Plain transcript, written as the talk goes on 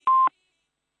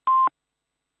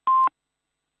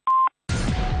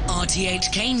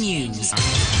RTHK News.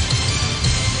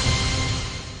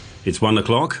 It's 1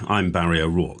 o'clock. I'm Barry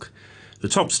O'Rourke. The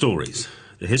top stories.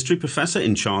 The history professor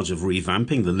in charge of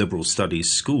revamping the liberal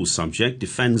studies school subject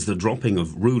defends the dropping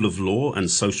of rule of law and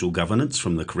social governance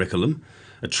from the curriculum.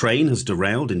 A train has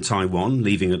derailed in Taiwan,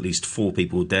 leaving at least 4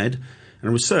 people dead.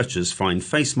 And researchers find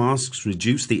face masks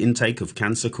reduce the intake of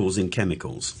cancer-causing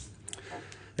chemicals.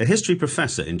 A history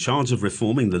professor in charge of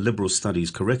reforming the liberal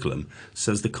studies curriculum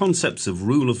says the concepts of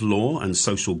rule of law and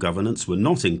social governance were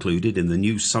not included in the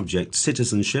new subject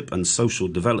Citizenship and Social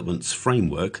Development's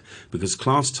framework because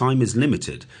class time is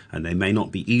limited and they may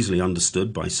not be easily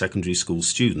understood by secondary school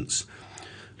students.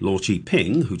 Law Chi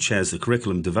Ping, who chairs the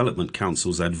Curriculum Development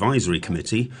Council's advisory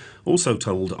committee, also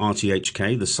told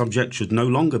RTHK the subject should no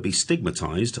longer be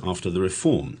stigmatised after the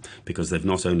reform because they've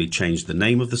not only changed the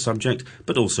name of the subject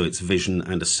but also its vision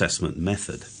and assessment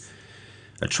method.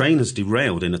 A train has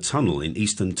derailed in a tunnel in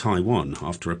eastern Taiwan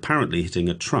after apparently hitting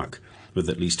a truck, with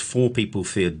at least 4 people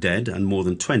feared dead and more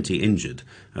than 20 injured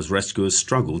as rescuers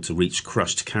struggled to reach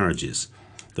crushed carriages.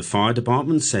 The fire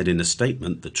department said in a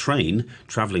statement the train,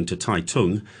 travelling to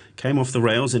Taitung, came off the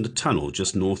rails in a tunnel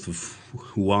just north of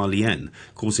Hualien,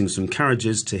 causing some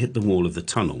carriages to hit the wall of the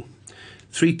tunnel.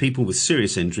 3 people with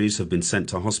serious injuries have been sent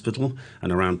to hospital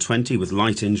and around 20 with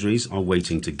light injuries are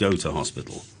waiting to go to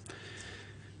hospital.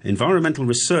 Environmental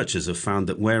researchers have found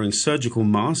that wearing surgical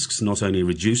masks not only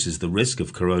reduces the risk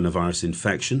of coronavirus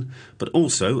infection, but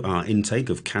also our intake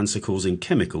of cancer-causing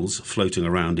chemicals floating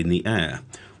around in the air.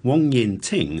 Wong Yin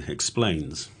Ting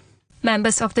explains.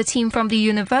 Members of the team from the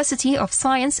University of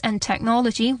Science and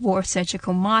Technology wore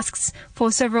surgical masks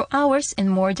for several hours in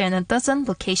more than a dozen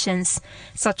locations,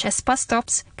 such as bus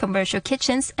stops, commercial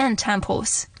kitchens and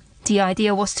temples. The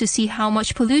idea was to see how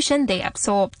much pollution they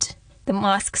absorbed. The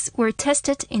masks were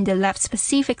tested in the lab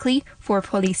specifically for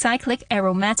polycyclic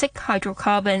aromatic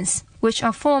hydrocarbons, which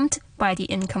are formed by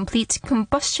the incomplete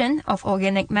combustion of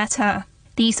organic matter.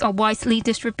 These are widely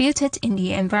distributed in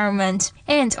the environment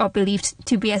and are believed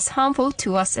to be as harmful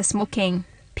to us as smoking.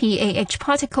 PAH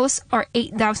particles are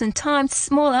 8,000 times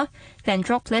smaller than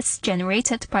droplets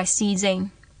generated by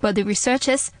sneezing. But the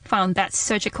researchers found that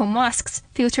surgical masks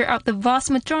filter out the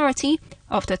vast majority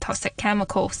of the toxic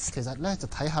chemicals.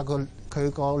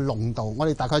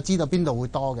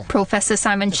 Professor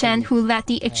Simon Chen, who led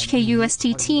the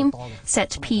HKUST team,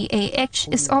 said PAH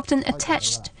is often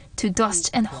attached to dust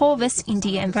and harvest in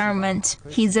the environment.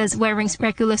 He says wearing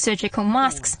regular surgical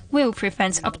masks will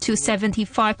prevent up to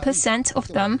 75% of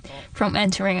them from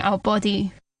entering our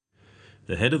body.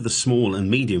 The head of the Small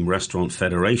and Medium Restaurant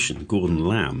Federation, Gordon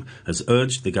Lam, has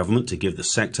urged the government to give the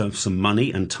sector some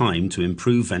money and time to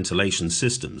improve ventilation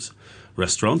systems.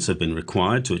 Restaurants have been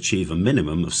required to achieve a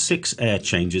minimum of 6 air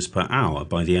changes per hour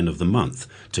by the end of the month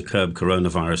to curb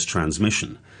coronavirus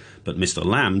transmission. But Mr.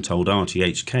 Lam told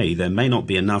RTHK there may not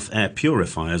be enough air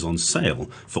purifiers on sale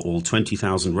for all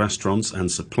 20,000 restaurants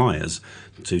and suppliers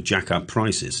to jack up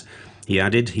prices. He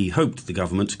added he hoped the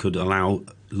government could allow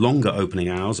longer opening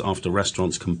hours after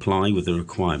restaurants comply with the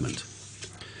requirement.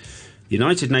 The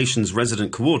United Nations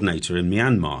resident coordinator in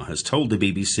Myanmar has told the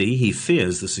BBC he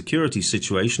fears the security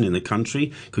situation in the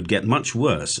country could get much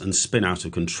worse and spin out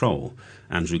of control.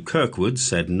 Andrew Kirkwood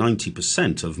said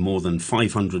 90% of more than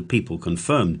 500 people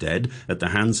confirmed dead at the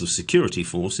hands of security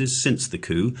forces since the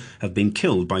coup have been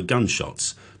killed by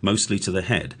gunshots, mostly to the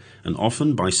head, and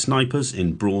often by snipers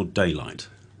in broad daylight.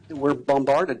 We're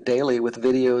bombarded daily with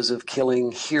videos of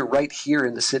killing right here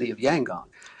in the city of Yangon.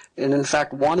 And in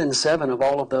fact, 1 in 7 of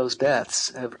all of those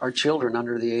deaths are children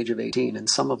under the age of 18, and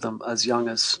some of them as young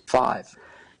as 5.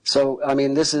 So, I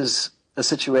mean, this is a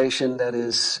situation that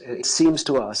it seems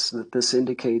to us that this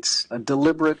indicates a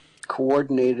deliberate,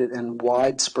 coordinated, and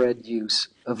widespread use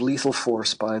of lethal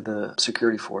force by the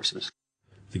security forces.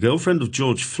 The girlfriend of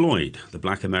George Floyd, the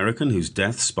black American whose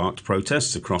death sparked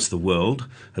protests across the world,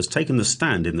 has taken the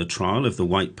stand in the trial of the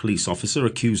white police officer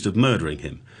accused of murdering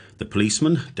him. The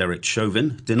policeman, Derek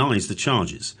Chauvin, denies the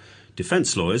charges.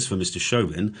 Defense lawyers for Mr.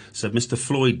 Chauvin said Mr.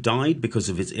 Floyd died because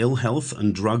of his ill health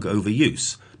and drug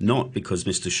overuse, not because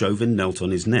Mr. Chauvin knelt on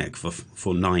his neck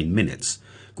for 9 minutes.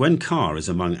 Gwen Carr is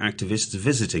among activists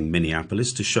visiting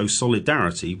Minneapolis to show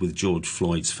solidarity with George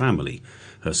Floyd's family.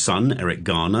 Her son, Eric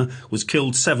Garner, was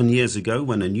killed 7 years ago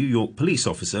when a New York police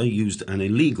officer used an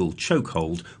illegal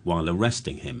chokehold while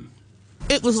arresting him.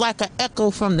 It was like an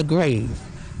echo from the grave.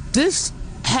 This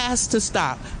has to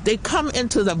stop. They come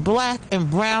into the black and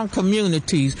brown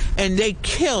communities and they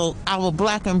kill our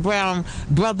black and brown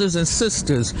brothers and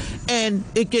sisters, and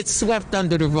it gets swept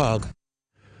under the rug.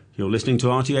 You're listening to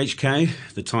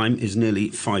RTHK. The time is nearly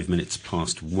 5 minutes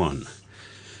past 1.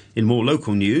 In more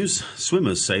local news,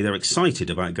 swimmers say they're excited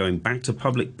about going back to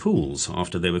public pools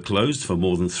after they were closed for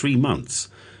more than 3 months.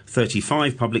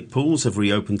 35 public pools have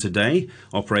reopened today,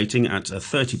 operating at a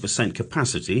 30%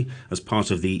 capacity as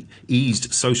part of the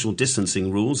eased social distancing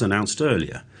rules announced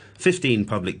earlier. 15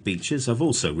 public beaches have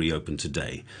also reopened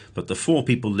today, but the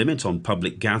 4-people limit on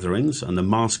public gatherings and the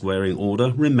mask-wearing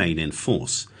order remain in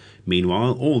force.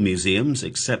 Meanwhile, all museums,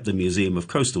 except the Museum of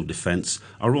Coastal Defence,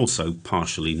 are also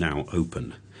partially now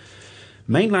open.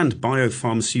 Mainland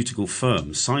biopharmaceutical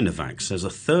firm Sinovac says a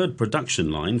third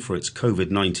production line for its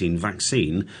COVID-19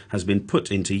 vaccine has been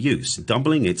put into use,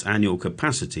 doubling its annual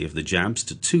capacity of the jabs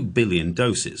to 2 billion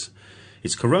doses.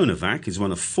 Its Coronavac is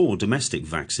one of 4 domestic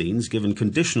vaccines given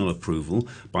conditional approval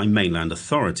by mainland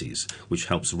authorities, which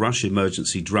helps rush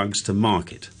emergency drugs to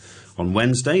market. On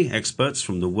Wednesday, experts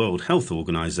from the World Health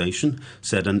Organization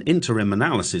said an interim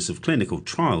analysis of clinical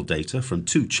trial data from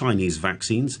 2 Chinese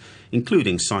vaccines,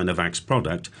 including Sinovac's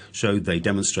product, showed they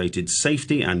demonstrated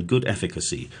safety and good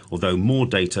efficacy, although more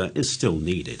data is still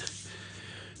needed.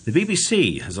 The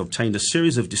BBC has obtained a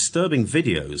series of disturbing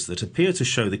videos that appear to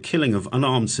show the killing of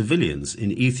unarmed civilians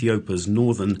in Ethiopia's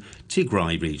northern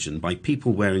Tigray region by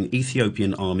people wearing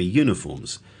Ethiopian army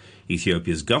uniforms.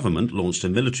 Ethiopia's government launched a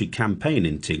military campaign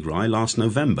in Tigray last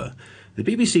November. The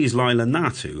BBC's Laila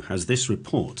Natu has this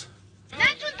report.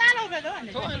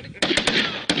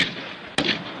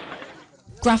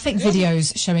 Graphic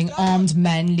videos showing armed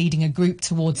men leading a group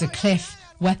towards a cliff,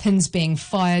 weapons being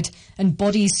fired and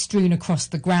bodies strewn across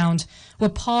the ground were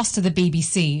passed to the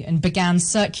BBC and began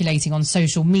circulating on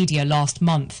social media last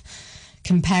month.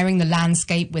 Comparing the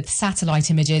landscape with satellite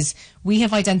images, we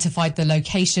have identified the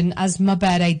location as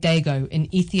Mabere Dego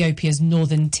in Ethiopia's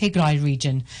northern Tigray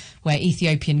region, where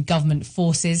Ethiopian government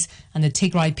forces and the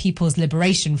Tigray People's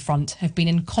Liberation Front have been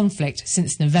in conflict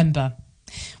since November.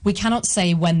 We cannot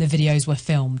say when the videos were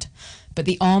filmed, but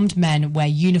the armed men wear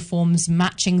uniforms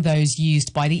matching those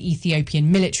used by the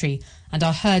Ethiopian military and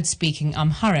are heard speaking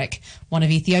Amharic, one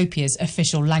of Ethiopia's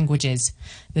official languages.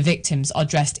 The victims are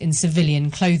dressed in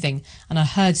civilian clothing and are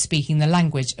heard speaking the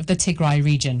language of the Tigray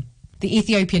region. The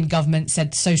Ethiopian government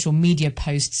said social media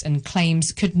posts and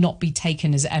claims could not be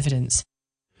taken as evidence.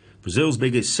 Brazil's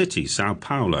biggest city, Sao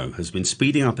Paulo, has been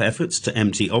speeding up efforts to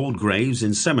empty old graves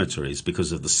in cemeteries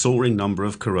because of the soaring number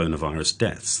of coronavirus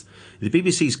deaths. The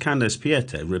BBC's Candace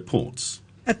Piette reports.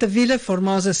 At the Vila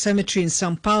Formosa cemetery in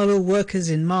Sao Paulo, workers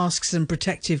in masks and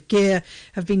protective gear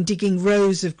have been digging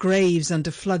rows of graves under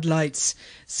floodlights.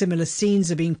 Similar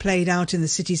scenes are being played out in the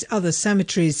city's other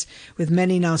cemeteries, with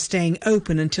many now staying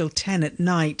open until 10 at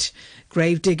night.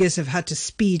 Grave diggers have had to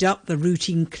speed up the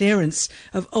routine clearance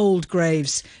of old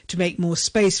graves to make more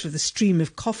space for the stream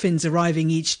of coffins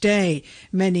arriving each day,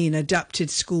 many in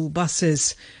adapted school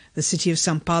buses. The city of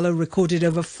Sao Paulo recorded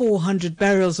over 400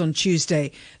 burials on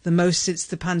Tuesday, the most since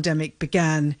the pandemic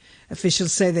began.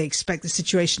 Officials say they expect the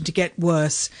situation to get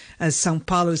worse as Sao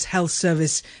Paulo's health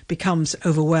service becomes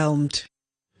overwhelmed.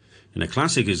 In a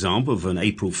classic example of an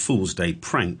April Fool's Day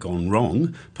prank gone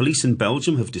wrong, police in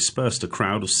Belgium have dispersed a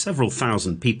crowd of several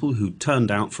thousand people who turned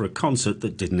out for a concert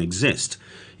that didn't exist.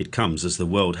 It comes as the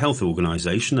World Health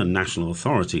Organization and national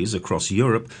authorities across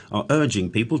Europe are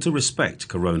urging people to respect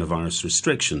coronavirus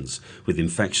restrictions, with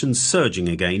infections surging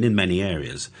again in many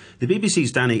areas. The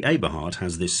BBC's Danny Eberhard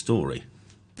has this story.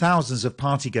 Thousands of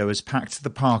partygoers packed the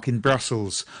park in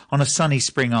Brussels on a sunny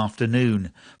spring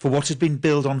afternoon for what had been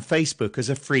billed on Facebook as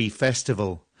a free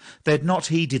festival. They had not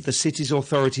heeded the city's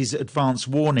authorities' advance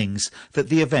warnings that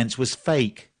the event was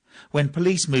fake. When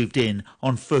police moved in,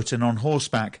 on foot and on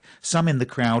horseback, some in the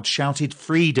crowd shouted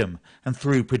freedom and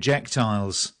threw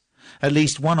projectiles. At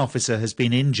least one officer has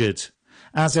been injured.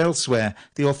 As elsewhere,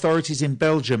 the authorities in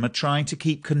Belgium are trying to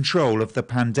keep control of the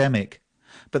pandemic.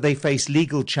 But they face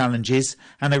legal challenges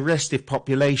and a restive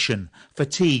population,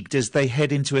 fatigued as they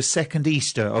head into a second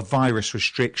Easter of virus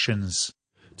restrictions.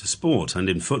 To sport, and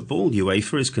in football,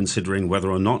 UEFA is considering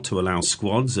whether or not to allow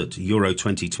squads at Euro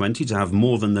 2020 to have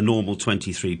more than the normal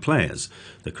 23 players.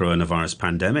 The coronavirus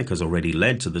pandemic has already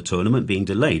led to the tournament being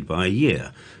delayed by a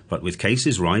year. But with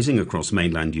cases rising across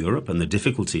mainland Europe and the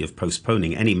difficulty of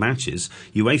postponing any matches,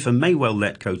 UEFA may well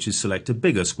let coaches select a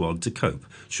bigger squad to cope,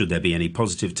 should there be any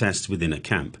positive tests within a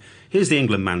camp. Here's the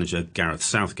England manager, Gareth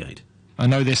Southgate. I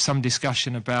know there's some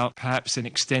discussion about perhaps an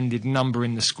extended number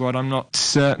in the squad. I'm not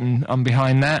certain I'm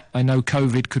behind that. I know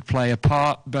COVID could play a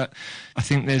part, but I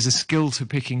think there's a skill to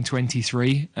picking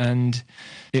 23, and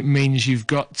it means you've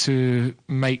got to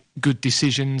make good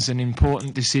decisions and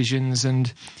important decisions,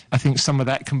 and I think some of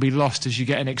that can be lost as you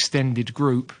get an extended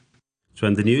group. To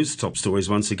end the news, top stories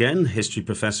once again. History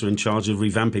professor in charge of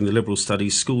revamping the liberal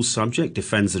studies school subject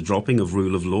defends the dropping of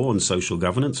rule of law and social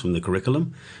governance from the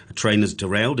curriculum. A train has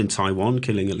derailed in Taiwan,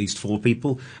 killing at least 4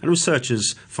 people. And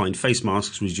researchers find face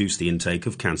masks reduce the intake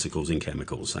of cancer-causing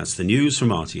chemicals. That's the news from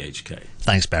RTHK.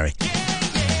 Thanks, Barry.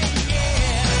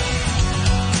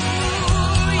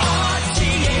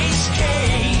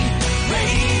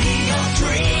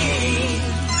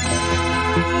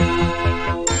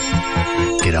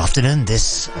 Good afternoon,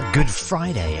 this Good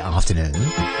Friday afternoon.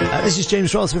 This is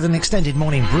James Ross with an extended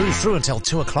morning brew through until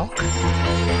 2 o'clock.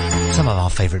 Some of our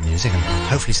favourite music and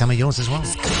hopefully some of yours as well.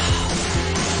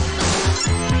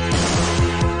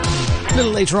 A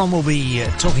little later on we'll be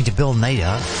talking to Bill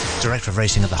Nader, Director of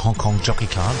Racing at the Hong Kong Jockey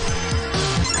Club.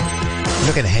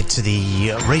 Looking ahead to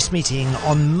the race meeting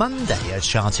on Monday at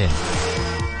Sha Tin.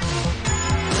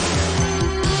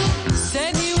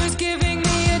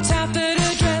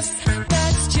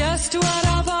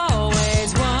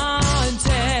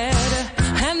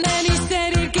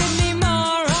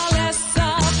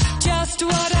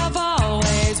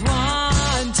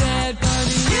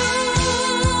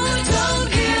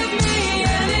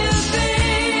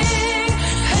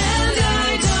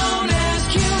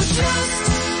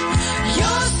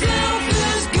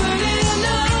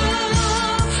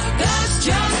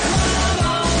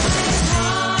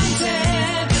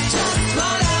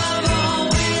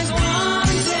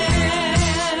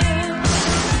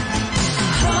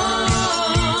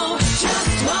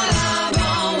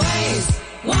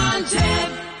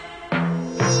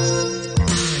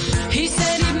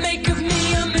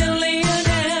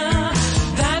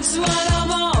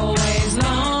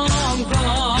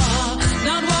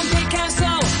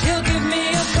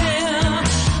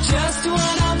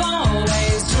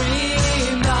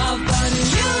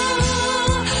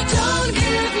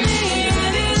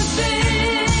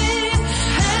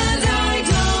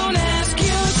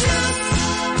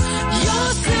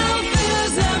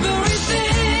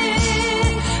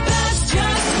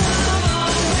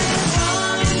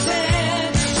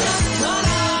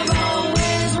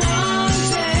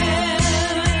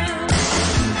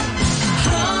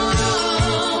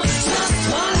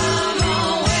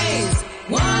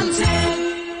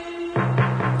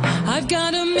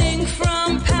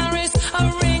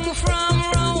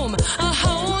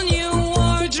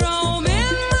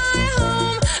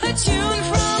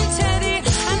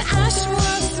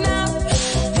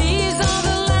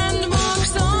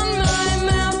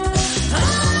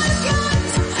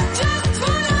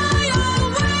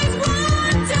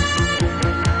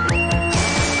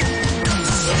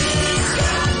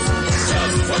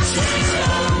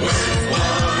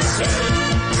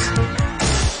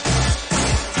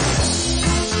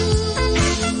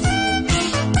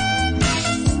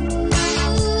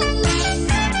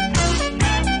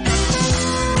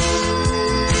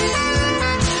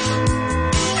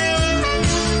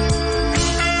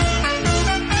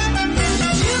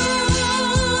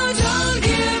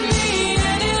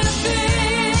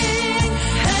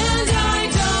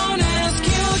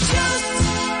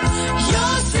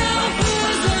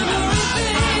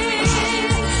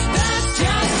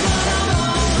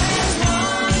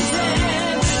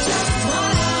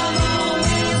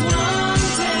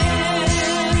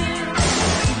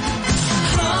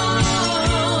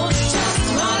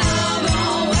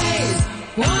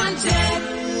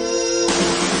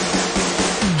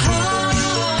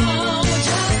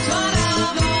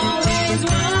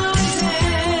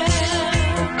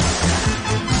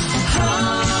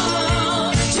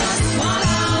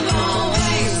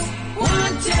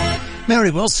 Mary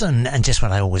Wilson, and Just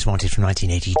What I Always Wanted from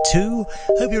 1982.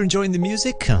 Hope you're enjoying the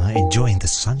music, enjoying the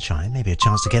sunshine, maybe a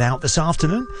chance to get out this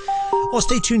afternoon, or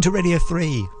stay tuned to Radio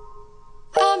 3.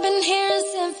 I've been hearing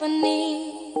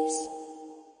symphonies.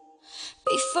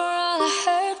 Before all I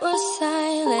heard was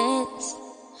silence.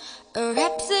 A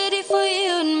rhapsody for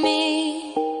you and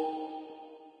me.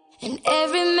 And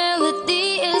every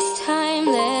melody is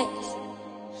timeless.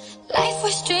 Life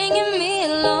was stringing me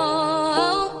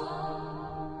along.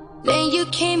 Then you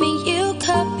came and you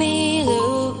cut me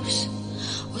loose.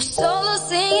 Was solo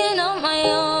singing on my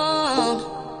own.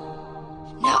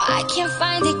 Now I can't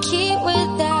find a key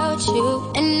without